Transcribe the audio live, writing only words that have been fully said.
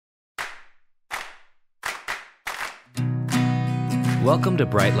Welcome to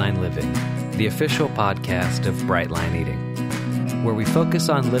Brightline Living, the official podcast of Brightline Eating, where we focus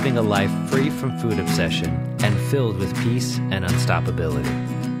on living a life free from food obsession and filled with peace and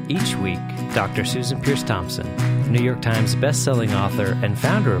unstoppability. Each week, Dr. Susan Pierce Thompson, New York Times bestselling author and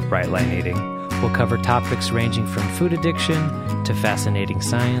founder of Brightline Eating, will cover topics ranging from food addiction to fascinating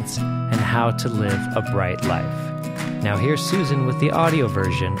science and how to live a bright life. Now here's Susan with the audio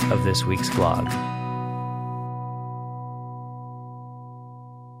version of this week's vlog.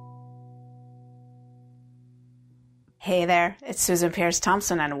 Hey there, it's Susan Pierce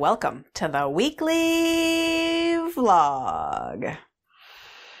Thompson and welcome to the weekly vlog.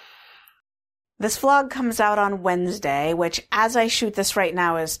 This vlog comes out on Wednesday, which as I shoot this right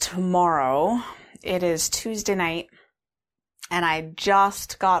now is tomorrow. It is Tuesday night and I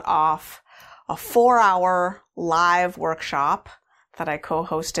just got off a 4-hour live workshop that I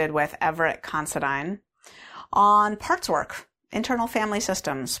co-hosted with Everett on parts work, internal family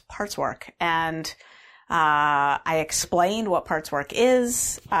systems, parts work. And I explained what parts work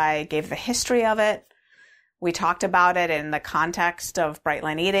is. I gave the history of it. We talked about it in the context of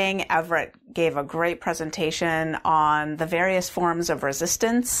Brightline Eating. Everett gave a great presentation on the various forms of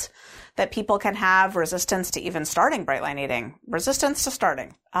resistance that people can have, resistance to even starting Brightline Eating, resistance to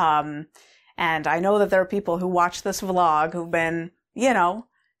starting. And I know that there are people who watch this vlog who've been,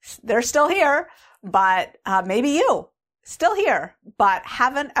 they're still here, but maybe you. Still here, but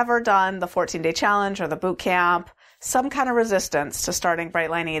haven't ever done the 14-day challenge or the boot camp, some kind of resistance to starting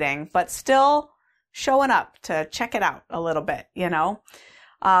Brightline Eating, but still showing up to check it out a little bit,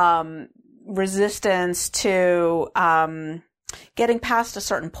 resistance to getting past a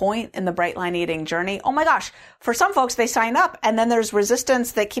certain point in the Brightline Eating journey. Oh my gosh, for some folks, they sign up and then there's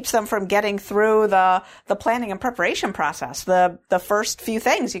resistance that keeps them from getting through the planning and preparation process. The first few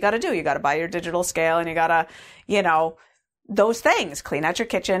things you got to do. You got to buy your digital scale and you got to, those things, clean out your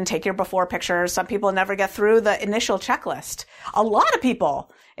kitchen, take your before pictures. Some people never get through the initial checklist. A lot of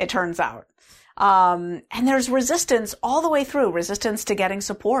people, it turns out. And there's resistance all the way through, resistance to getting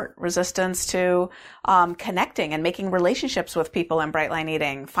support, resistance to, connecting and making relationships with people in Brightline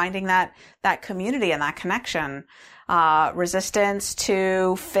Eating, finding that community and that connection, resistance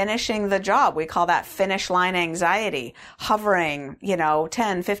to finishing the job. We call that finish line anxiety, hovering,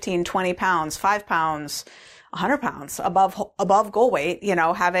 10, 15, 20 pounds, 5 pounds, 100 pounds above goal weight,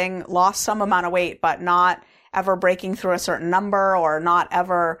 having lost some amount of weight, but not ever breaking through a certain number or not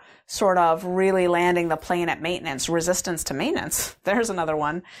ever sort of really landing the plane at maintenance, resistance to maintenance. There's another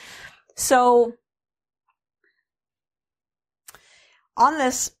one. So on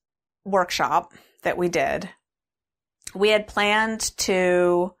this workshop that we did, we had planned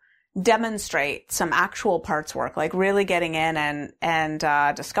to demonstrate some actual parts work, like really getting in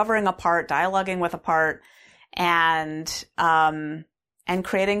and discovering a part, dialoguing with a part, and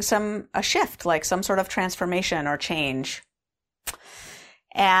creating a shift, like some sort of transformation or change.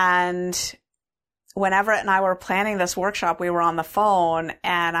 And when Everett and I were planning this workshop, we were on the phone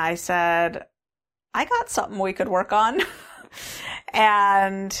and I said, I got something we could work on.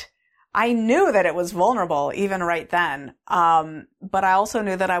 And I knew that it was vulnerable even right then. But I also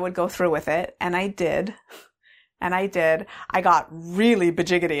knew that I would go through with it. And I did. I got really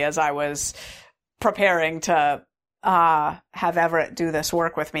bejiggity as I was preparing to have Everett do this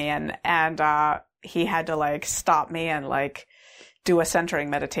work with me, and he had to stop me and do a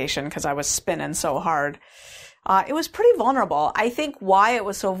centering meditation because I was spinning so hard. It was pretty vulnerable. I think why it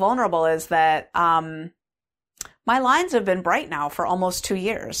was so vulnerable is that my lines have been bright now for almost 2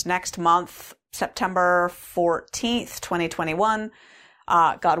 years. Next month, September 14th, 2021,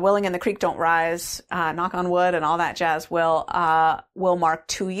 God willing and the creek don't rise, knock on wood and all that jazz, will mark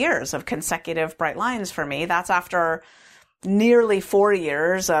 2 years of consecutive bright lines for me. That's after nearly 4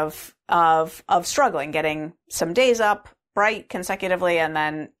 years of struggling, getting some days up bright consecutively and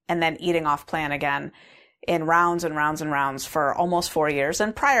then eating off plan again in rounds and rounds and rounds for almost 4 years.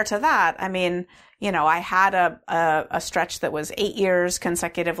 And prior to that, I had a stretch that was 8 years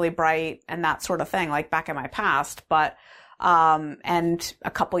consecutively bright and that sort of thing, like back in my past, but and a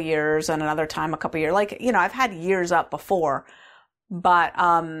couple years and another time a couple years, I've had years up before, but,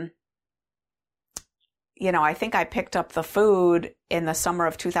 I think I picked up the food in the summer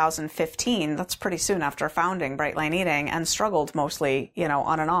of 2015. That's pretty soon after founding Brightline Eating, and struggled mostly,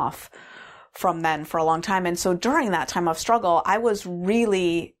 on and off from then for a long time. And so during that time of struggle, I was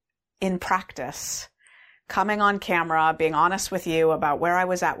really in practice, coming on camera, being honest with you about where I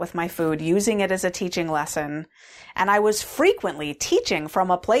was at with my food, using it as a teaching lesson. And I was frequently teaching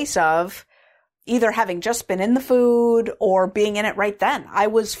from a place of either having just been in the food or being in it right then. I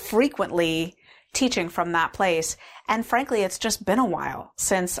was frequently teaching from that place. And frankly, it's just been a while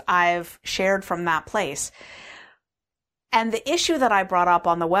since I've shared from that place. And the issue that I brought up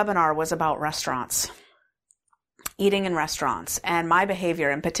on the webinar was about restaurants, eating in restaurants, and my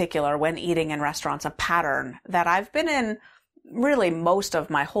behavior in particular when eating in restaurants, a pattern that I've been in really most of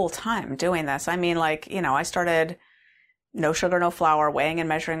my whole time doing this. I mean, like, I started no sugar, no flour, weighing and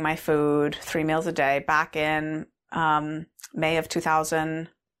measuring my food, 3 meals a day back in May of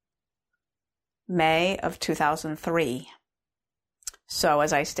 2003. So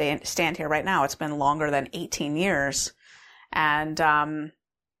as I stand here right now, it's been longer than 18 years. And,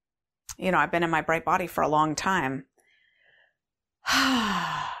 I've been in my bright body for a long time.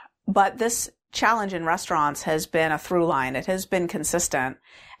 But this challenge in restaurants has been a through line. It has been consistent.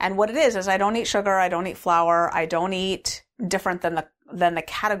 And what it is I don't eat sugar. I don't eat flour. I don't eat different than the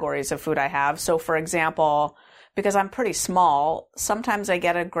categories of food I have. So for example, because I'm pretty small, sometimes I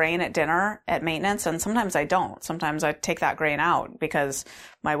get a grain at dinner at maintenance and sometimes I don't. Sometimes I take that grain out because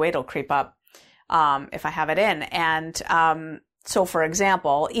my weight will creep up if I have it in. And so for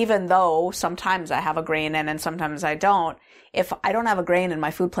example, even though sometimes I have a grain in and sometimes I don't, if I don't have a grain in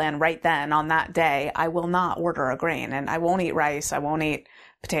my food plan right then on that day, I will not order a grain, and I won't eat rice. I won't eat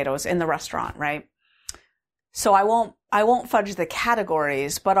potatoes in the restaurant, right? So I won't fudge the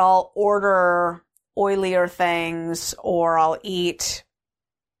categories, but I'll order oilier things, or I'll eat,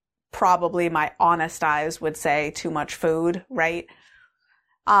 probably my honest eyes would say, too much food, right?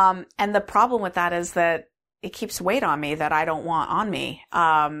 And the problem with that is that it keeps weight on me that I don't want on me,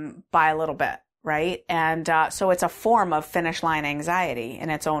 by a little bit, right? And, so it's a form of finish line anxiety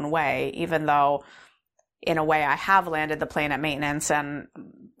in its own way, even though in a way I have landed the plane at maintenance and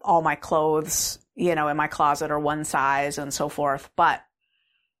all my clothes, in my closet are one size and so forth. But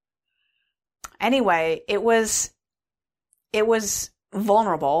anyway, it was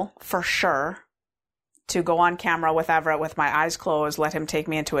vulnerable for sure to go on camera with Everett with my eyes closed, let him take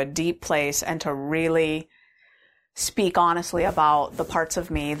me into a deep place and to really speak honestly about the parts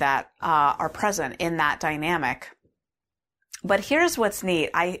of me that are present in that dynamic. But here's what's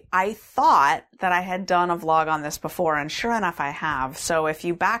neat. I thought that I had done a vlog on this before, and sure enough, I have. So if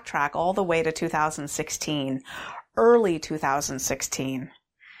you backtrack all the way to 2016, early 2016,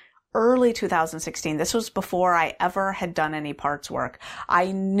 this was before I ever had done any parts work.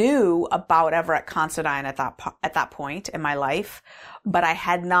 I knew about Everett Considine at that point in my life, but I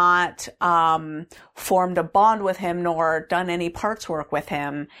had not formed a bond with him nor done any parts work with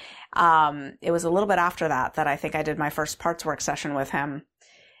him. It was a little bit after that I think I did my first parts work session with him.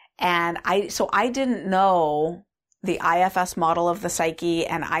 And I didn't know the IFS model of the psyche,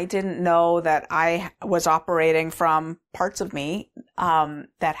 and I didn't know that I was operating from parts of me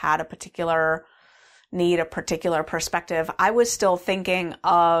that had a particular need, a particular perspective. I was still thinking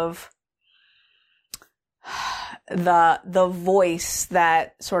of the voice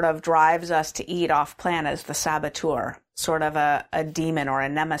that sort of drives us to eat off plan as the saboteur, sort of a demon or a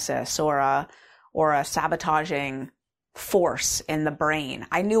nemesis or a sabotaging force in the brain.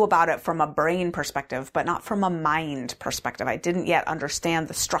 I knew about it from a brain perspective, but not from a mind perspective. I didn't yet understand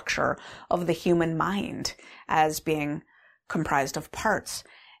the structure of the human mind as being comprised of parts.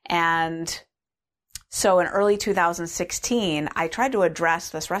 And so in early 2016, I tried to address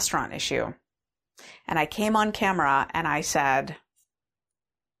this restaurant issue. And I came on camera and I said,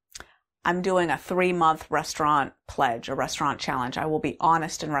 I'm doing a 3-month restaurant pledge, a restaurant challenge. I will be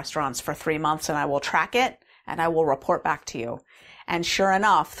honest in restaurants for 3 months and I will track it and I will report back to you. And sure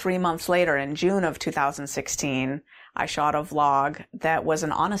enough, 3 months later, in June of 2016, I shot a vlog that was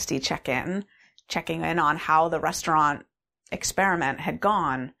an honesty check-in, checking in on how the restaurant experiment had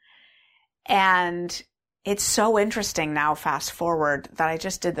gone. And it's so interesting now, fast forward, that I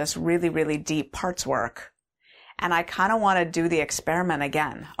just did this really, really deep parts work. And I kind of want to do the experiment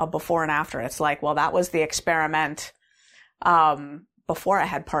again, a before and after. It's like, well, that was the experiment before I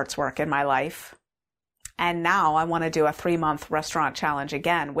had parts work in my life. And now I want to do a 3-month restaurant challenge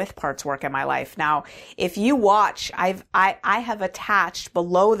again with parts work in my life. Now, if you watch, I have attached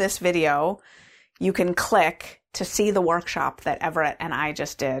below this video, you can click to see the workshop that Everett and I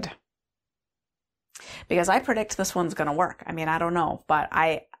just did. Because I predict this one's going to work. I mean, I don't know, but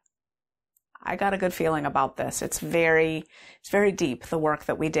I got a good feeling about this. It's very deep, the work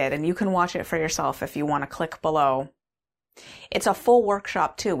that we did, and you can watch it for yourself if you want to click below. It's a full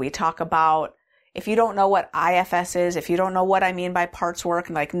workshop too. We talk about, if you don't know what IFS is, if you don't know what I mean by parts work,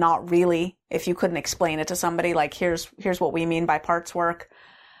 like not really, if you couldn't explain it to somebody, like here's what we mean by parts work.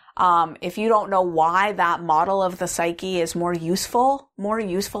 If you don't know why that model of the psyche is more useful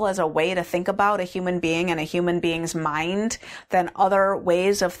as a way to think about a human being and a human being's mind than other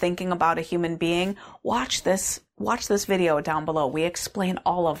ways of thinking about a human being, watch this video down below. We explain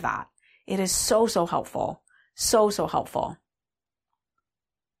all of that. It is so helpful. So helpful.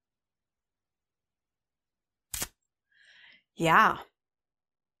 Yeah.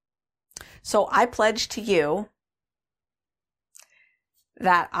 So I pledge to you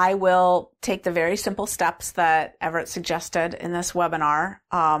that I will take the very simple steps that Everett suggested in this webinar,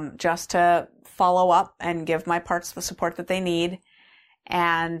 just to follow up and give my parts the support that they need.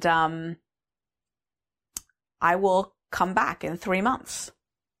 And I will come back in 3 months.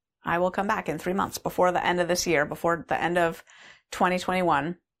 I will come back in 3 months before the end of this year, before the end of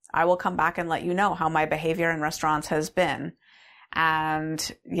 2021. I will come back and let you know how my behavior in restaurants has been.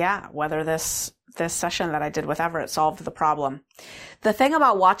 And yeah, whether this session that I did with Everett solved the problem. The thing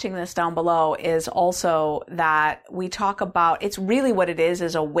about watching this down below is also that we talk about, it's really what it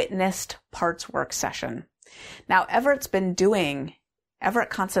is a witnessed parts work session. Now, Everett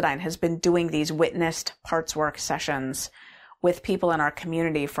Considine has been doing these witnessed parts work sessions with people in our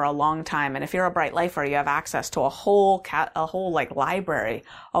community for a long time. And if you're a Bright Lifer, you have access to a whole like library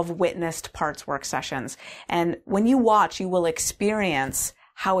of witnessed parts work sessions. And when you watch, you will experience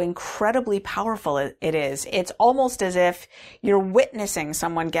how incredibly powerful it is. It's almost as if you're witnessing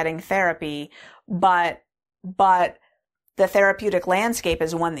someone getting therapy, but the therapeutic landscape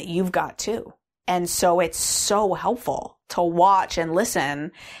is one that you've got too. And so it's so helpful to watch and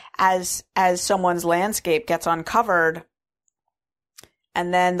listen as someone's landscape gets uncovered,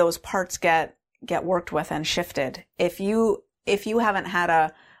 and then those parts get worked with and shifted. If you haven't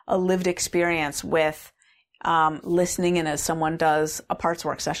had a lived experience with listening in as someone does a parts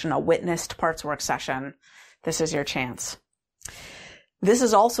work session, a witnessed parts work session, this is your chance. This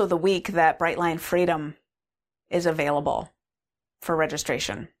is also the week that Brightline Freedom is available for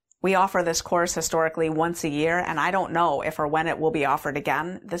registration. We offer this course historically once a year, and I don't know if or when it will be offered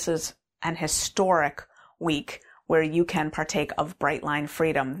again. This is an historic week where you can partake of Brightline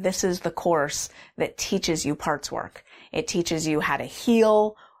Freedom. This is the course that teaches you parts work. It teaches you how to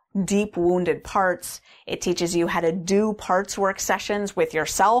heal deep wounded parts. It teaches you how to do parts work sessions with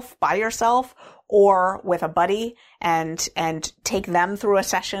yourself, by yourself, or with a buddy, and take them through a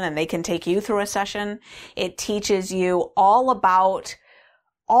session and they can take you through a session. It teaches you all about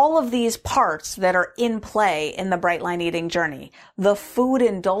all of these parts that are in play in the Brightline eating journey. The food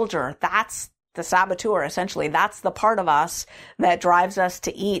indulger, that's the saboteur, essentially. That's the part of us that drives us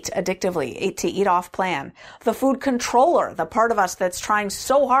to eat addictively, to eat off plan. The food controller, the part of us that's trying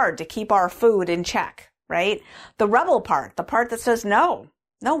so hard to keep our food in check, right? The rebel part, the part that says no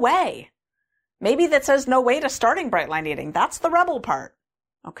way. Maybe that says no way to starting Brightline eating. That's the rebel part,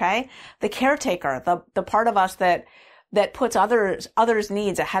 okay? The caretaker, the part of us that puts others'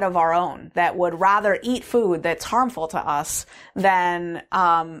 needs ahead of our own, that would rather eat food that's harmful to us than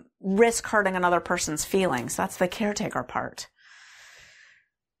risk hurting another person's feelings. That's the caretaker part.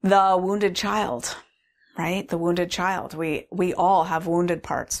 The wounded child, right? The wounded child. We all have wounded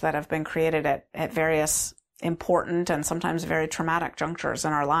parts that have been created at various important and sometimes very traumatic junctures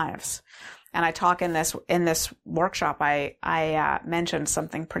in our lives. And I talk in this workshop, I mentioned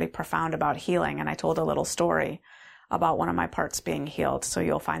something pretty profound about healing, and I told a little story about one of my parts being healed. So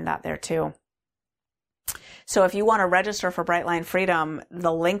you'll find that there too. So if you want to register for Brightline Freedom,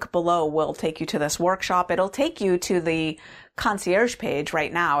 the link below will take you to this workshop. It'll take you to the concierge page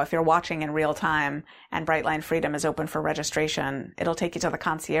right now. If you're watching in real time and Brightline Freedom is open for registration, it'll take you to the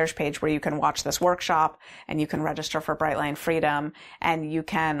concierge page where you can watch this workshop and you can register for Brightline Freedom, and you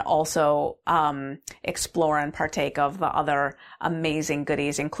can also explore and partake of the other amazing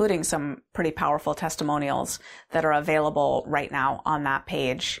goodies, including some pretty powerful testimonials that are available right now on that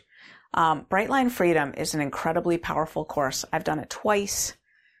page. Brightline Freedom is an incredibly powerful course. I've done it twice.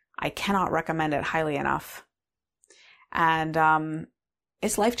 I cannot recommend it highly enough. And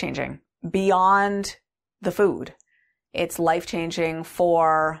it's life-changing beyond the food. It's life-changing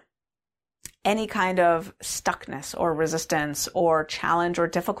for any kind of stuckness or resistance or challenge or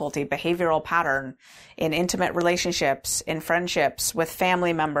difficulty, behavioral pattern in intimate relationships, in friendships, with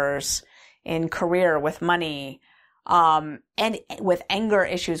family members, in career, with money, and with anger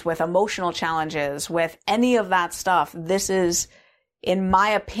issues, with emotional challenges, with any of that stuff. This is, in my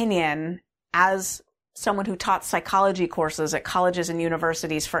opinion, as someone who taught psychology courses at colleges and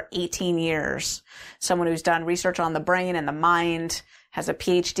universities for 18 years, someone who's done research on the brain and the mind, has a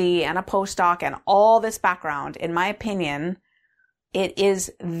PhD and a postdoc and all this background, in my opinion, it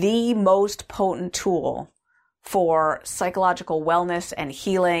is the most potent tool for psychological wellness and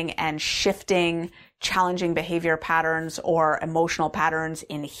healing and shifting challenging behavior patterns or emotional patterns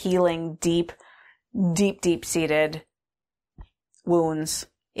in healing deep seated wounds.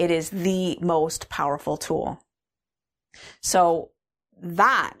 It is the most powerful tool. So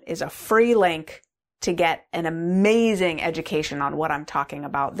that is a free link to get an amazing education on what I'm talking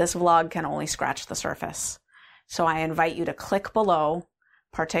about. This vlog can only scratch the surface. So I invite you to click below,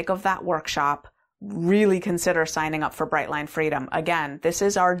 partake of that workshop, really consider signing up for Brightline Freedom. Again, this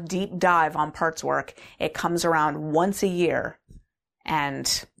is our deep dive on parts work. It comes around once a year,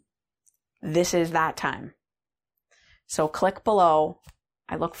 and this is that time. So click below.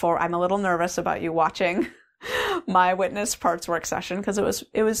 I'm a little nervous about you watching my witness parts work session because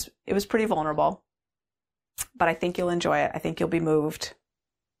it was pretty vulnerable, but I think you'll enjoy it. I think you'll be moved,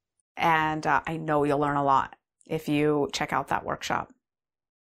 and I know you'll learn a lot if you check out that workshop.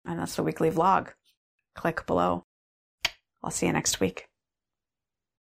 And that's the weekly vlog. Click below. I'll see you next week.